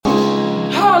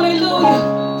Hallelujah.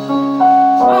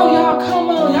 Oh, y'all, come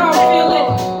on. Y'all feel it.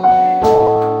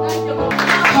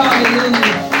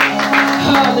 Hallelujah.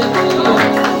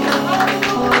 Hallelujah.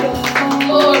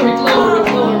 Glory, glory,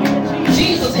 glory.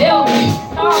 Jesus, help me.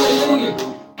 Hallelujah.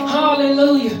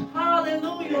 Hallelujah.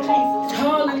 Hallelujah, Jesus.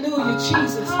 Hallelujah,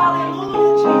 Jesus.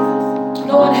 Hallelujah,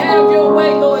 Jesus. Lord, have your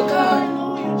way, Lord God.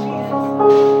 Hallelujah, Jesus.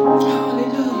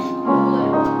 Hallelujah.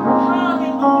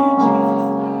 Hallelujah,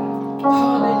 Jesus.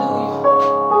 Hallelujah.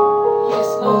 Yes,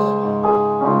 Lord.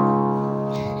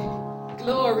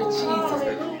 Glory, Jesus.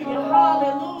 Hallelujah,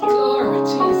 hallelujah. Glory,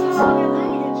 Jesus.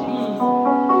 Hallelujah, Jesus.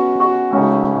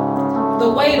 The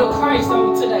way to Christ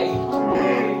on today.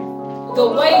 The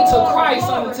way to Christ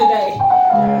on today.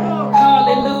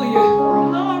 Hallelujah.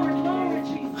 Glory, glory,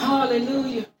 Jesus.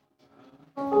 Hallelujah.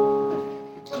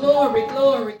 Glory,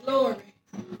 glory, glory.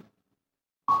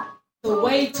 The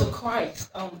way to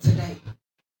Christ on today.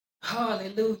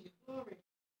 Hallelujah.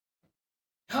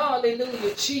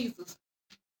 Hallelujah, Jesus.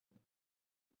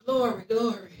 Glory,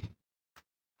 glory.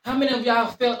 How many of y'all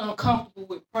felt uncomfortable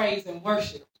with praise and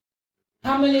worship?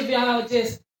 How many of y'all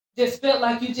just felt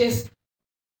like you just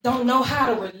don't know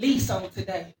how to release on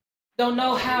today? Don't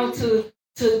know how to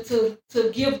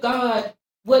give God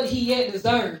what he yet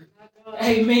deserved.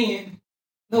 Amen.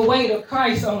 The way to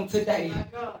Christ on today.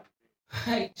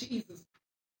 Hey, Jesus.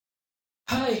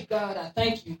 Hey, God, I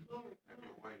thank you.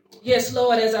 Yes,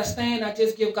 Lord, as I stand, I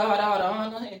just give God all the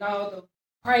honor and all the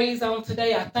praise on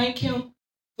today. I thank him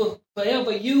for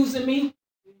forever using me.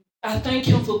 I thank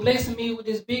him for blessing me with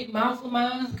this big mouth of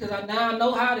mine because I now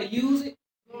know how to use it.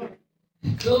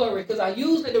 Glory, because I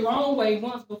used it the wrong way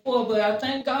once before, but I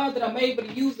thank God that I'm able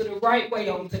to use it the right way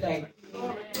on today.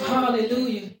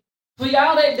 Hallelujah. For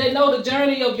y'all that know the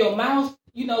journey of your mouth,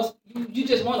 you know, you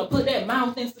just want to put that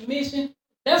mouth in submission.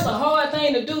 That's a hard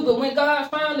thing to do, but when God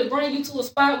finally brings you to a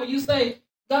spot where you say,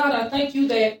 God, I thank you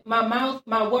that my mouth,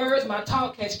 my words, my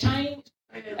talk has changed.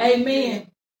 Amen.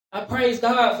 I praise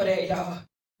God for that, y'all.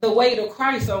 The way to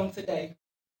Christ on today.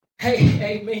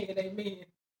 Hey, amen, amen.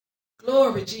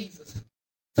 Glory, Jesus.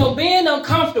 So being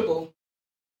uncomfortable,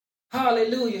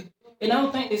 hallelujah. And I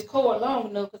don't think this cord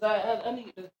long enough because I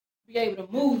need to be able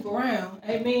to move around.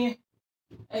 Amen.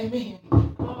 Amen.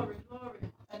 Glory, glory.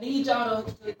 I need y'all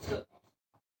to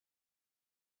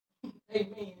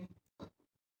amen.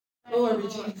 Glory,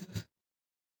 Jesus.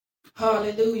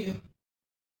 Hallelujah.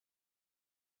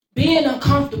 Being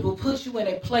uncomfortable puts you in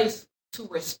a place to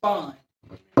respond.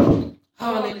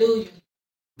 Hallelujah.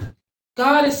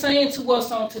 God is saying to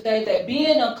us on today that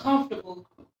being uncomfortable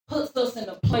puts us in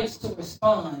a place to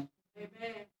respond.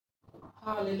 Amen.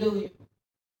 Hallelujah.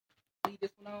 Leave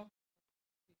this one on.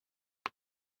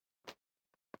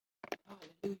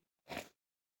 Hallelujah.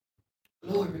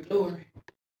 Glory, glory.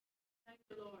 Thank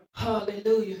you, Lord.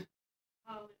 Hallelujah.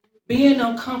 Hallelujah. Being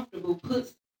uncomfortable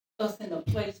puts us in a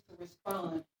place to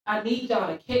respond. I need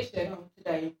y'all to catch that on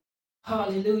today.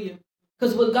 Hallelujah.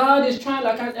 Because what God is trying,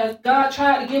 God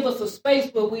tried to give us a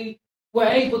space where we were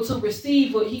able to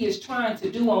receive what he is trying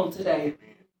to do on today.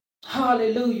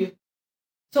 Hallelujah.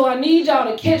 So I need y'all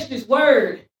to catch this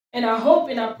word. And I hope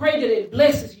and I pray that it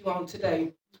blesses you on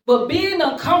today. But being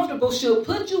uncomfortable should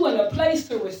put you in a place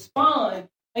to respond.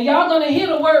 And y'all going to hear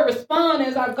the word respond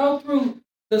as I go through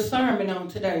the sermon on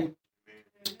today.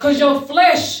 Because your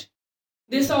flesh,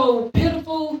 this old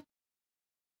pitiful,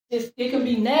 it can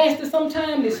be nasty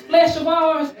sometimes, this flesh of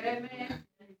ours.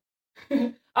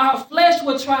 Our flesh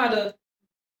will try to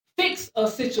fix a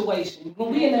situation.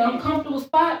 When we're in an uncomfortable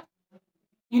spot,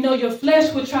 you know, your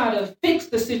flesh will try to fix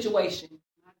the situation.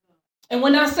 And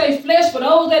when I say flesh, for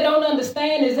those that don't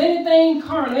understand, is anything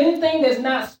carnal, anything that's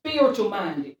not spiritual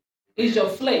minded, is your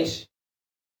flesh.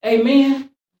 Amen.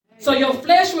 So your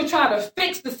flesh will try to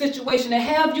fix the situation and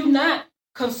have you not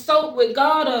consult with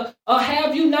God or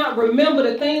have you not remember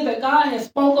the things that God has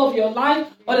spoke over your life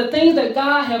or the things that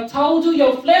God have told you.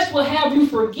 Your flesh will have you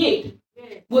forget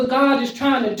what God is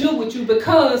trying to do with you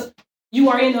because you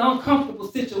are in an uncomfortable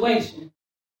situation.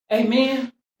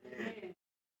 Amen. Amen.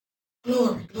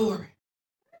 Glory, glory.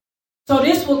 So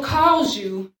this will cause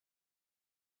you,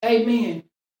 amen.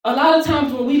 A lot of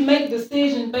times when we make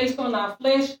decisions based on our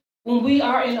flesh, when we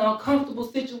are in an uncomfortable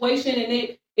situation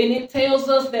and it tells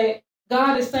us that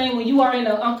God is saying when you are in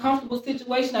an uncomfortable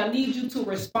situation, I need you to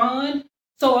respond.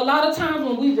 So a lot of times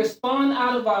when we respond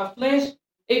out of our flesh,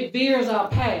 it veers our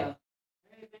path.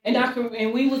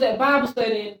 And we was at Bible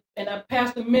study and our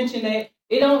pastor mentioned that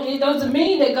it doesn't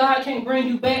mean that God can't bring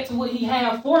you back to what he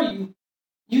had for you.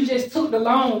 You just took the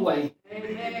long way.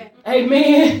 Amen.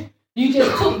 Amen. You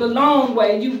just took the long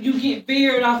way. You get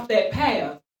veered off that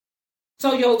path.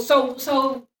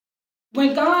 So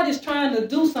when God is trying to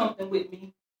do something with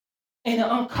me in an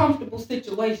uncomfortable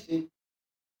situation,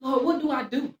 Lord, what do I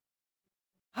do?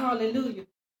 Hallelujah.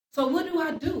 So what do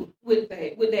I do with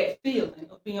that feeling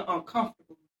of being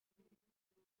uncomfortable?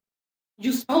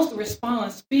 You're supposed to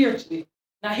respond spiritually.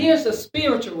 Now here's the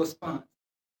spiritual response.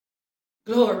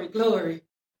 Glory, glory.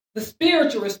 The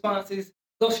spiritual response is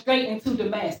go straight into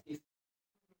Damascus.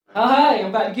 All right,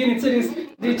 I'm about to get into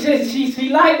this. She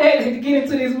like that to get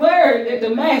into this word at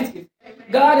Damascus.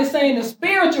 God is saying the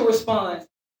spiritual response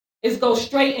is go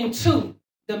straight into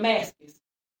Damascus.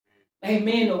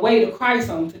 Amen. The weight of Christ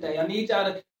on today. I need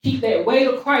y'all to keep that weight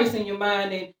of Christ in your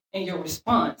mind and your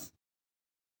response.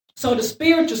 So the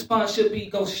spiritual response should be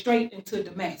go straight into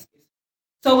Damascus.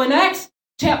 So in Acts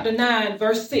chapter 9,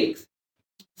 verse 6,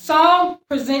 Saul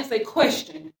presents a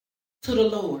question to the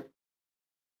Lord.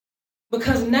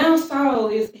 Because now Saul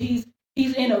he's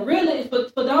in a really,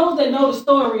 for those that know the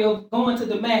story of going to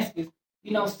Damascus,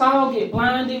 you know, Saul get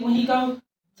blinded when he goes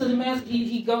to Damascus.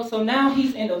 He goes, so now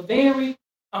he's in a very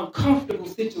uncomfortable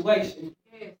situation.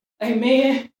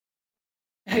 Amen.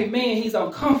 Amen. He's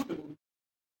uncomfortable.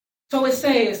 So it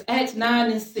says, Acts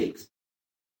 9 and 6.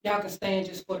 Y'all can stand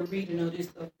just for the reading of this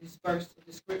verse of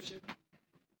the scripture.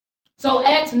 So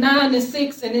Acts 9 and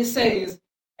 6, and it says,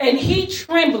 and he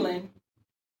trembling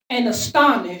and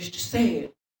astonished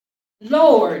said,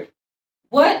 Lord,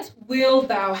 what will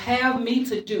thou have me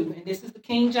to do? And this is the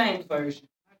King James Version.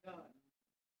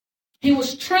 He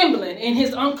was trembling in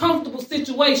his uncomfortable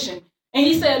situation. And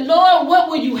he said, Lord, what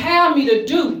will you have me to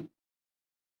do?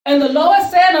 And the Lord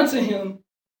said unto him,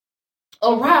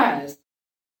 arise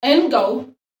and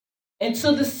go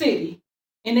into the city,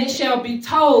 and it shall be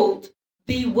told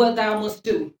thee what thou must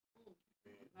do.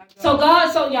 So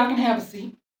y'all can have a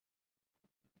seat.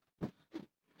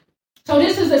 So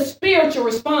this is a spiritual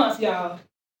response, y'all.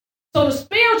 So the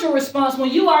spiritual response,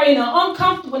 when you are in an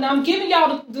uncomfortable, and I'm giving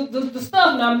y'all the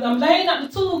stuff, and I'm laying out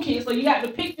the toolkit, so you got to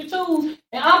pick your tools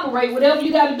and operate whatever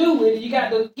you got to do with it. You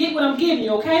got to get what I'm giving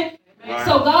you, okay? Right.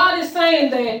 So God is saying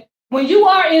that when you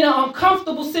are in an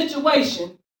uncomfortable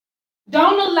situation,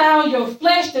 don't allow your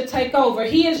flesh to take over.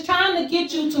 He is trying to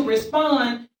get you to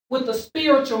respond with a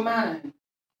spiritual mind,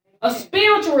 a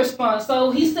spiritual response.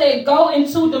 So he said, go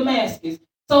into Damascus.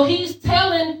 So he's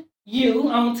telling you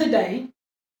on today,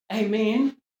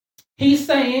 amen, he's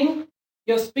saying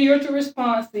your spiritual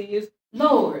response is,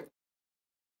 Lord.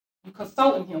 You're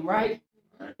consulting him, right?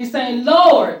 He's saying,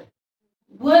 Lord,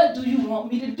 what do you want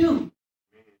me to do?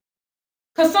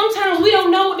 Because sometimes we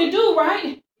don't know what to do,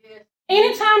 right? Yes.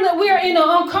 Anytime that we are in an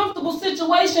uncomfortable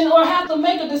situation or have to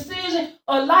make a decision,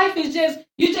 or life is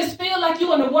you just feel like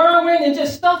you're in a whirlwind and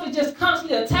just stuff is just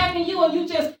constantly attacking you, or you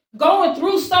just going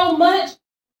through so much,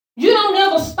 you don't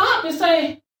ever stop and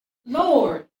say,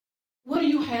 Lord, what do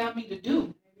you have me to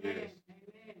do? Yes.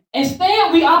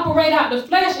 Instead, we operate out the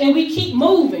flesh and we keep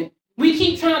moving. We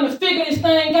keep trying to figure this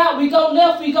thing out. We go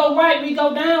left, we go right, we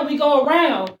go down, we go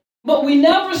around. But we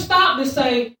never stop to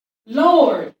say,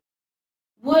 Lord,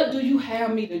 what do you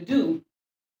have me to do?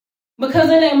 Because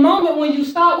in that moment when you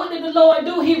stop, what did the Lord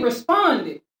do? He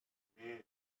responded.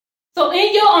 So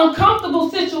in your uncomfortable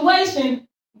situation,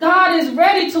 God is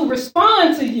ready to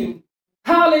respond to you.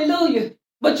 Hallelujah.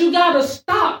 But you got to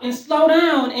stop and slow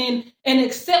down and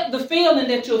accept the feeling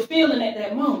that you're feeling at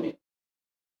that moment.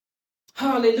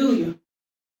 Hallelujah.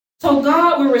 So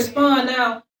God will respond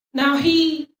now. Now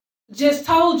he just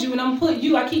told you, and I'm putting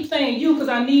you, I keep saying you because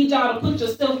I need y'all to put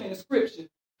yourself in the scripture.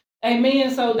 Amen.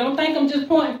 So don't think I'm just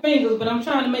pointing fingers, but I'm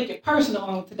trying to make it personal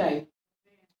on today.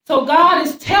 So God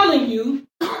is telling you,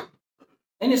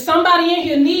 and if somebody in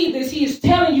here needs this, he is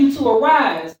telling you to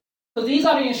arise. Because these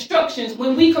are the instructions.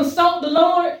 When we consult the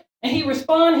Lord and he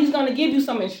responds, he's going to give you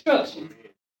some instructions.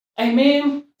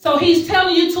 Amen. So he's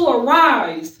telling you to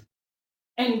arise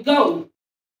and go.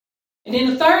 And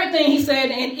then the third thing he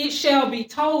said, and it shall be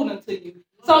told unto you.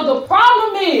 So the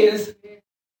problem is,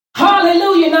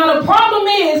 hallelujah. Now the problem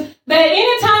is that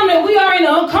anytime that we are in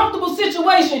an uncomfortable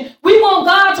situation, we want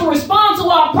God to respond to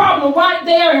our problem right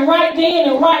there and right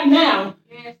then and right now.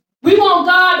 We want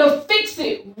God to fix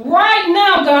it right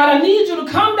now, God. I need you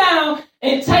to come down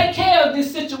and take care of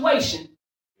this situation.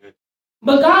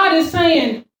 But God is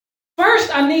saying,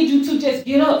 first, I need you to just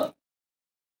get up.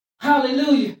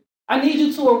 Hallelujah. I need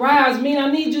you to arise.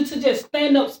 I need you to just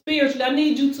stand up spiritually. I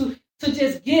need you to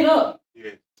just get up.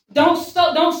 Yeah. Don't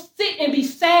sit and be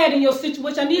sad in your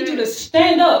situation. I need you to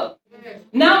stand up. Yeah.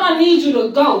 Now I need you to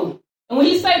go. And when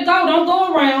he said go, don't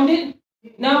go around it.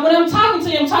 Now, when I'm talking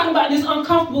to you, I'm talking about this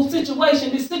uncomfortable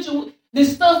situation,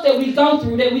 this stuff that we go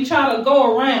through, that we try to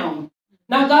go around.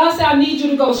 Now, God said, I need you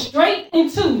to go straight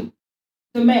into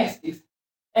Damascus.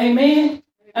 Amen.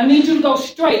 I need you to go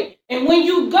straight. And when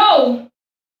you go,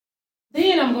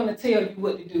 then I'm going to tell you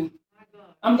what to do.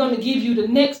 I'm going to give you the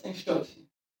next instruction.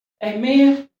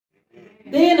 Amen.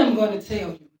 Then I'm going to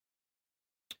tell you.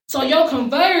 So your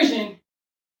conversion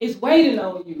is waiting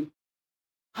on you.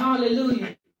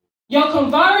 Hallelujah. Your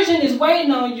conversion is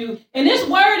waiting on you. And this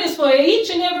word is for each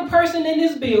and every person in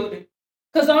this building.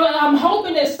 Because I'm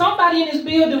hoping that somebody in this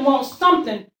building wants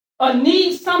something or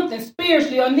needs something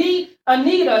spiritually or need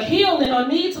a healing or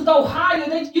need to go higher.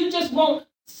 That you just want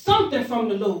something from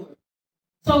the Lord.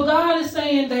 So God is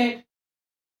saying that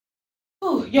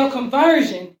your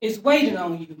conversion is waiting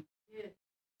on you.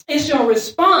 It's your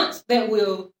response that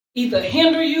will either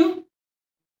hinder you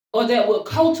or that will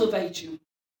cultivate you.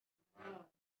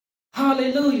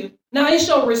 Hallelujah. Now it's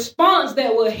your response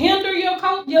that will hinder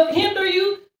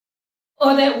you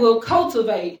or that will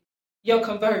cultivate your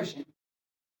conversion.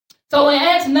 So in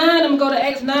Acts 9, I'm going to go to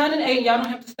Acts 9 and 8. Y'all don't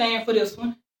have to stand for this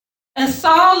one. And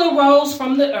Saul arose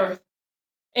from the earth,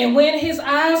 and when his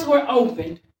eyes were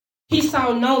opened, he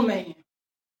saw no man.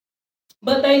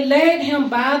 But they led him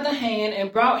by the hand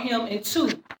and brought him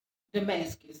into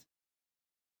Damascus.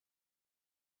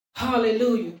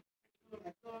 Hallelujah.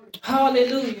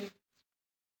 Hallelujah.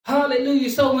 Hallelujah.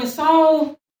 So when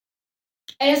Saul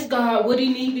asked God what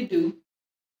he needed to do,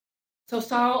 so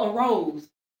Saul arose.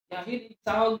 Y'all hear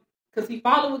Saul, because he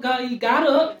followed God, he got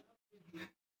up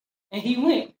and he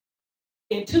went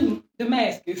into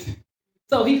Damascus.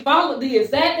 So he followed the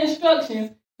exact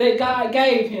instructions that God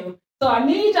gave him. So I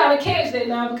need y'all to catch that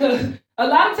now, because a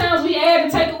lot of times we add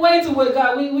and take away to what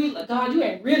God, we God, you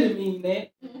ain't really mean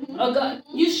that. God,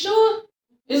 you sure?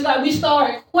 It's like we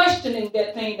start questioning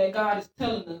that thing that God is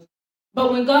telling us.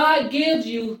 But when God gives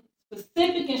you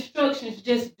specific instructions,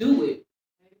 just do it.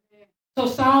 So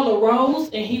Saul arose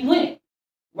and he went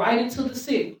right into the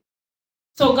city.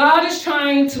 So God is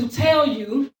trying to tell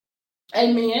you,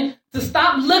 amen, to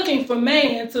stop looking for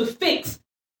man to fix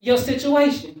your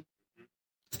situation.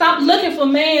 Stop looking for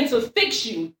man to fix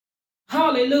you.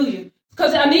 Hallelujah.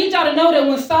 Because I need y'all to know that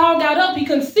when Saul got up, he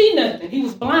couldn't see nothing. He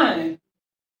was blind.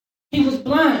 He was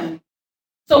blind.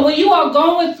 So when you are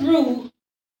going through,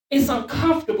 it's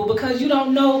uncomfortable because you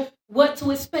don't know what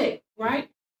to expect, right?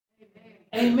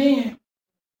 Amen.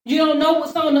 You don't know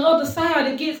what's on the other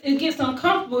side. It gets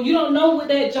uncomfortable. You don't know what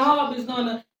that job is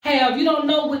gonna have. You don't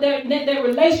know what that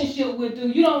relationship will do.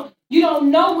 You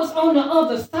don't know what's on the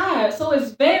other side. So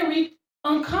it's very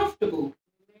uncomfortable.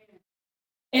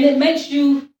 And it makes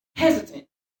you hesitant.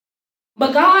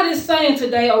 But God is saying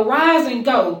today, arise and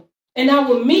go, and I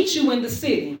will meet you in the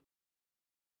city.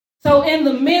 So in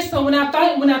the midst of when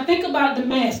I think about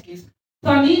Damascus, so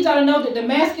I need y'all to know that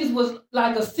Damascus was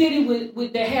like a city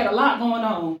with that had a lot going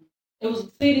on. It was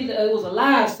a city it was a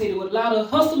live city with a lot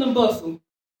of hustle and bustle,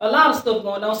 a lot of stuff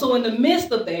going on. So in the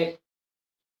midst of that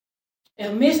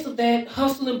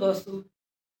hustle and bustle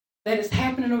that is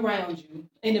happening around you,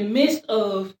 in the midst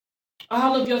of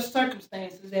all of your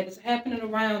circumstances that is happening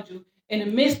around you, in the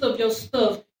midst of your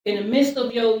stuff, in the midst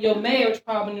of your marriage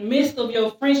problem, in the midst of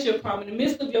your friendship problem, in the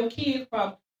midst of your kids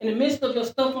problem, in the midst of your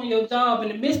stuff on your job, in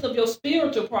the midst of your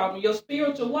spiritual problem, your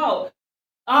spiritual walk,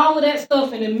 all of that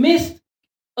stuff in the midst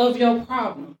of your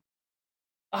problem,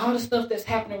 all the stuff that's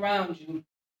happening around you,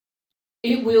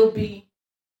 it will be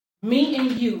me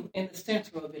and you in the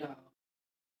center of it all.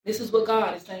 This is what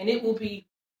God is saying. It will be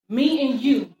me and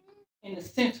you in the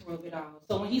center of it all.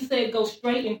 So when he said go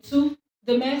straight into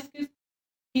Damascus,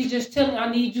 he's just telling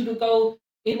I need you to go.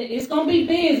 It's going to be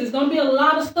busy. It's going to be a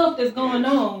lot of stuff that's going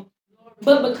on.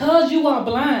 But because you are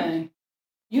blind,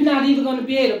 you're not even going to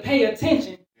be able to pay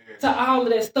attention to all of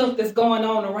that stuff that's going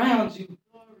on around you.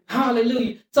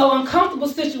 Hallelujah. So uncomfortable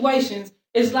situations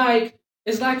is like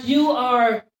you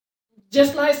are,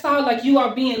 just like Saul, like you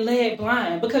are being led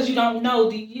blind because you don't know,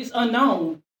 it's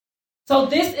unknown. So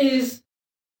this is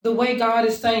the way God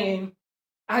is saying,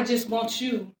 I just want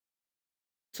you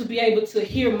to be able to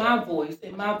hear my voice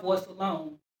and my voice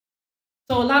alone.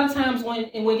 So a lot of times when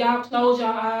y'all close your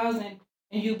eyes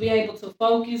and you be able to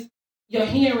focus, your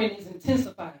hearing is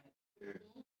intensified.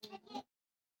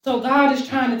 So God is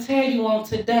trying to tell you on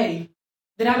today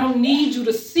that I don't need you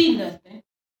to see nothing.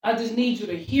 I just need you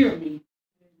to hear me.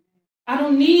 I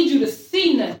don't need you to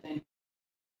see nothing.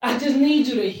 I just need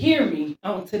you to hear me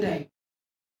on today.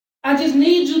 I just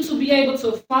need you to be able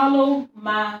to follow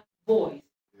my voice.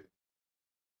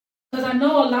 Because I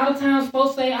know a lot of times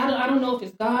folks say, I don't know if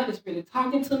it's God that's really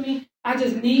talking to me. I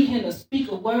just need him to speak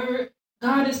a word.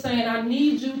 God is saying, I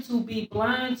need you to be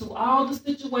blind to all the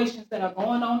situations that are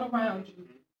going on around you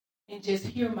and just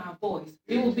hear my voice.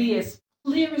 It will be as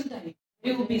clear as day.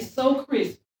 It will be so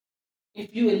crisp.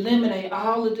 if you eliminate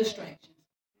all the distractions.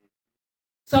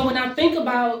 So when I think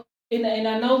about, and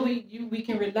I know we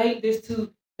can relate this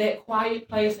to that quiet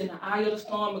place in the eye of the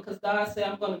storm, because God said,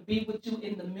 I'm going to be with you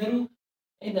in the middle,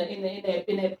 in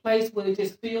that place where it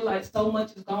just feels like so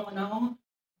much is going on.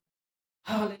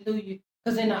 Hallelujah.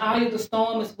 Because in the eye of the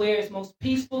storm is where it's most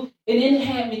peaceful. And then it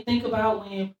had me think about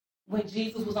when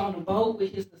Jesus was on the boat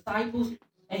with his disciples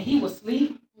and he was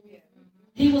asleep.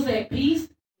 He was at peace.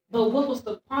 But what was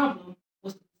the problem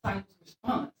was the disciples'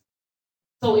 response.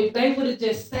 So if they would have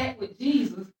just sat with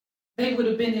Jesus, they would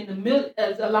have been in the middle.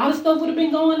 A lot of stuff would have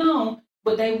been going on,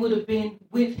 but they would have been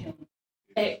with him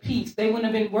at peace. They wouldn't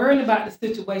have been worried about the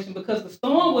situation because the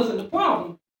storm wasn't the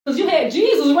problem. Because you had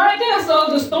Jesus right there, so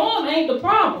the storm ain't the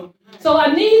problem. So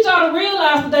I need y'all to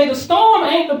realize today the storm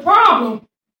ain't the problem.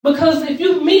 Because if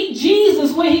you meet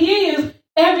Jesus where he is,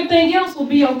 everything else will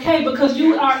be okay because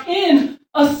you are in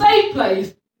a safe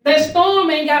place. That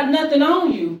storm ain't got nothing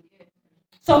on you.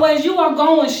 So as you are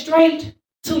going straight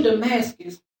to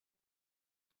Damascus,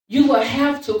 you will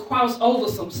have to cross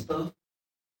over some stuff.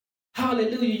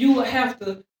 Hallelujah. You will have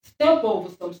to step over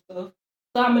some stuff.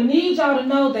 So I'm going to need y'all to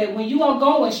know that when you are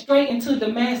going straight into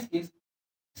Damascus,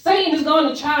 Satan is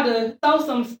going to try to throw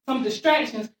some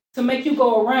distractions to make you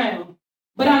go around.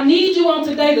 But I need you on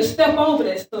today to step over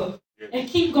that stuff and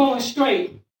keep going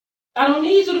straight. I don't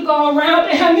need you to go around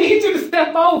and I need you to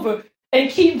step over and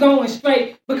keep going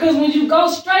straight. Because when you go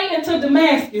straight into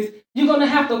Damascus, you're going to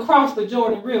have to cross the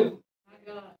Jordan River.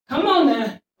 Come on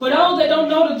now. For those that don't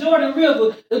know the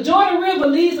Jordan River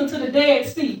leads into the Dead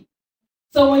Sea.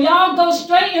 So when y'all go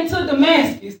straight into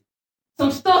Damascus,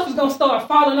 some stuff is going to start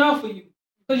falling off of you.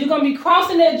 Because you're going to be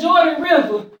crossing that Jordan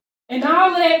River and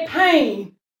all of that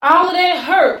pain, all of that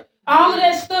hurt, all of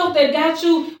that stuff that got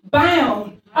you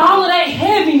bound, all of that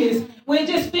heaviness where it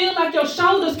just feels like your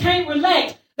shoulders can't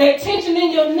relax, that tension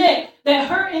in your neck, that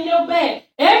hurt in your back,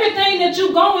 everything that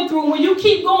you're going through, when you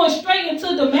keep going straight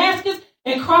into Damascus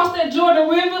and cross that Jordan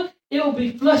River, it will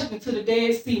be flushed into the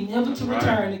Dead Sea, never to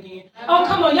return again. Oh,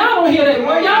 come on. Y'all don't hear that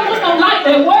word. Y'all just don't like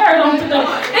that word on today.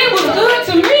 It was good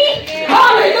to me.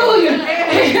 Hallelujah.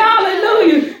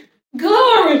 Hallelujah.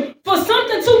 Glory. For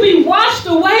something to be washed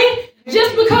away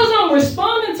just because I'm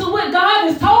responding to what God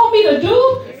has told me to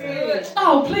do.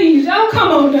 Oh, please. Y'all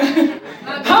come on now.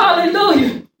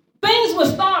 Hallelujah. Things will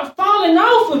start falling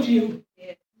off of you.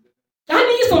 I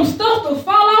need some stuff to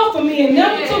fall off of me and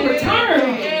never to return.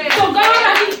 So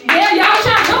God, y'all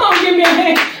try. Come on, give me a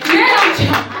hand. Yeah,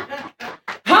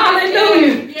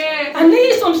 hallelujah. I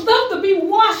need some stuff to be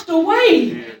washed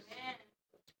away.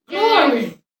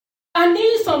 Glory. I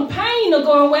need some pain to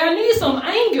go away. I need some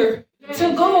anger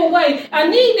to go away. I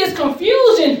need this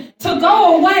confusion to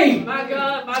go away. My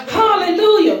God.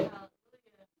 Hallelujah.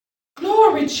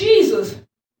 Glory, Jesus.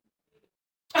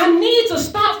 I need to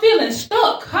stop feeling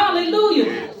stuck.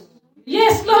 Hallelujah.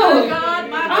 Yes, Lord.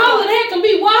 All of that can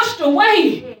be washed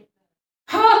away.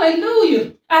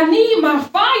 Hallelujah. I need my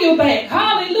fire back.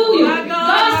 Hallelujah.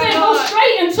 God said go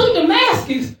straight into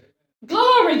Damascus.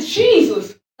 Glory,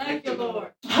 Jesus. Thank you,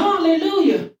 Lord.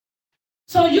 Hallelujah.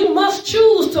 So you must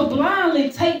choose to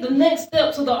blindly take the next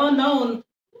step to the unknown.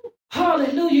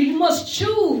 Hallelujah. You must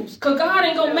choose because God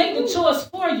ain't going to make the choice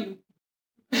for you.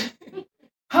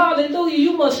 Hallelujah.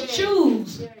 You must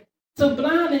choose to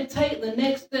blindly take the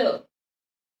next step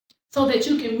so that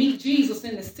you can meet Jesus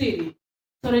in the city,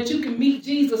 so that you can meet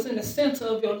Jesus in the center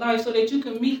of your life, so that you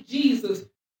can meet Jesus,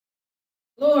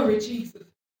 glory Jesus,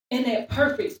 in that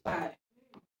perfect spot.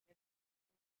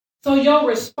 So your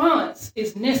response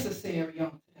is necessary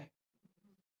on today.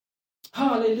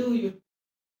 Hallelujah.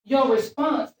 Your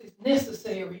response is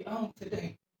necessary on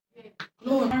today.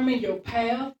 Lord, determine your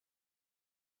path.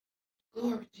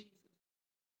 Glory Jesus.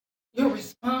 Your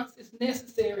response is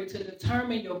necessary to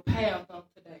determine your path on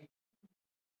today.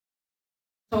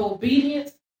 So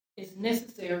obedience is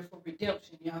necessary for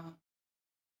redemption, y'all.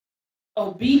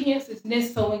 Obedience is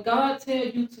necessary. So when God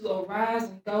tells you to arise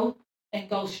and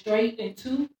go straight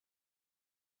into,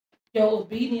 your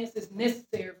obedience is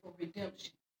necessary for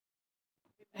redemption.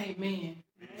 Amen.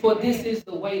 For this is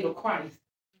the way to Christ.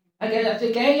 I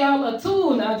just gave y'all a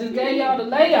tool and I just gave y'all the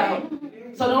layout.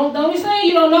 So don't be saying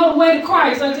you don't know the way to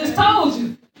Christ. I just told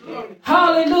you.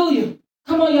 Hallelujah.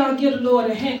 Come on, y'all, give the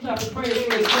Lord a hand clap of praise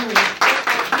for his word.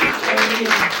 Amen.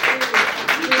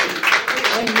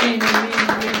 Amen.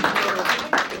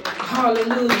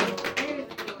 Hallelujah.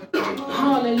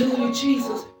 Hallelujah,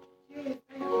 Jesus.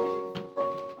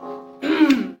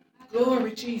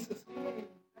 Glory, Jesus.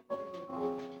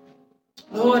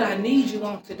 Lord, I need you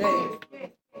on today.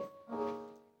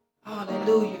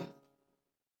 Hallelujah.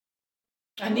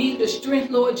 I need the strength,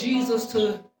 Lord Jesus,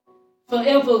 to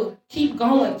forever keep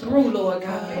going through, Lord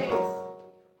God,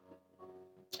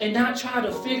 and not try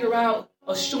to figure out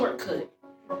a shortcut.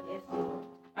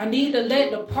 I need to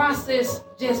let the process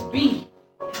just be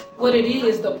what it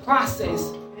is, the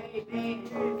process.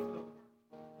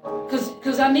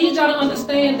 Because I need y'all to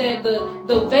understand that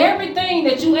the very thing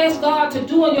that you ask God to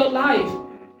do in your life,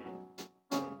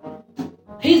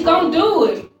 He's going to do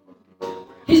it.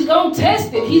 He's going to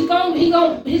test it. He's going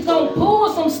to pull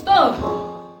some stuff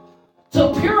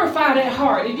to purify that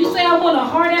heart. If you say, I want a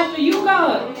heart after you,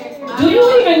 God, do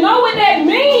you even know what that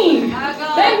means?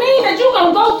 That means that you're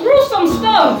going to go through some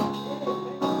stuff.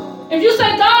 If you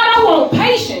say, God, I want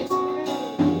patience,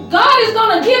 God is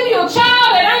going to give you a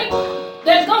child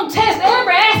that's going to test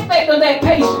every aspect of that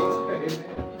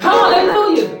patience.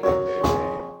 Hallelujah.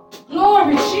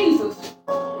 Glory, Jesus.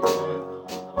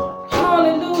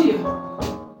 Hallelujah.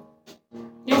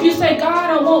 If you say,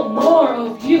 God, I want more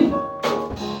of you,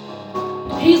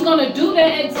 He's going to do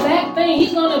that exact thing.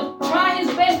 He's going to try His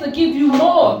best to give you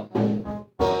more.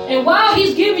 And while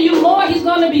He's giving you more, He's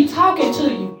going to be talking to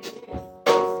you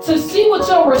to see what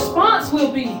your response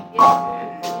will be.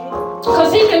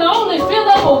 Because He can only fill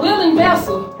up a willing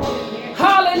vessel.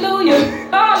 Hallelujah.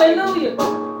 Hallelujah.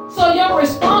 So your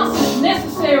response is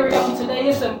necessary on today.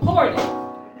 It's important.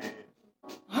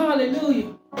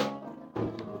 Hallelujah.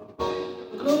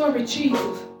 Glory,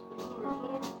 Jesus.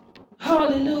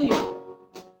 Hallelujah.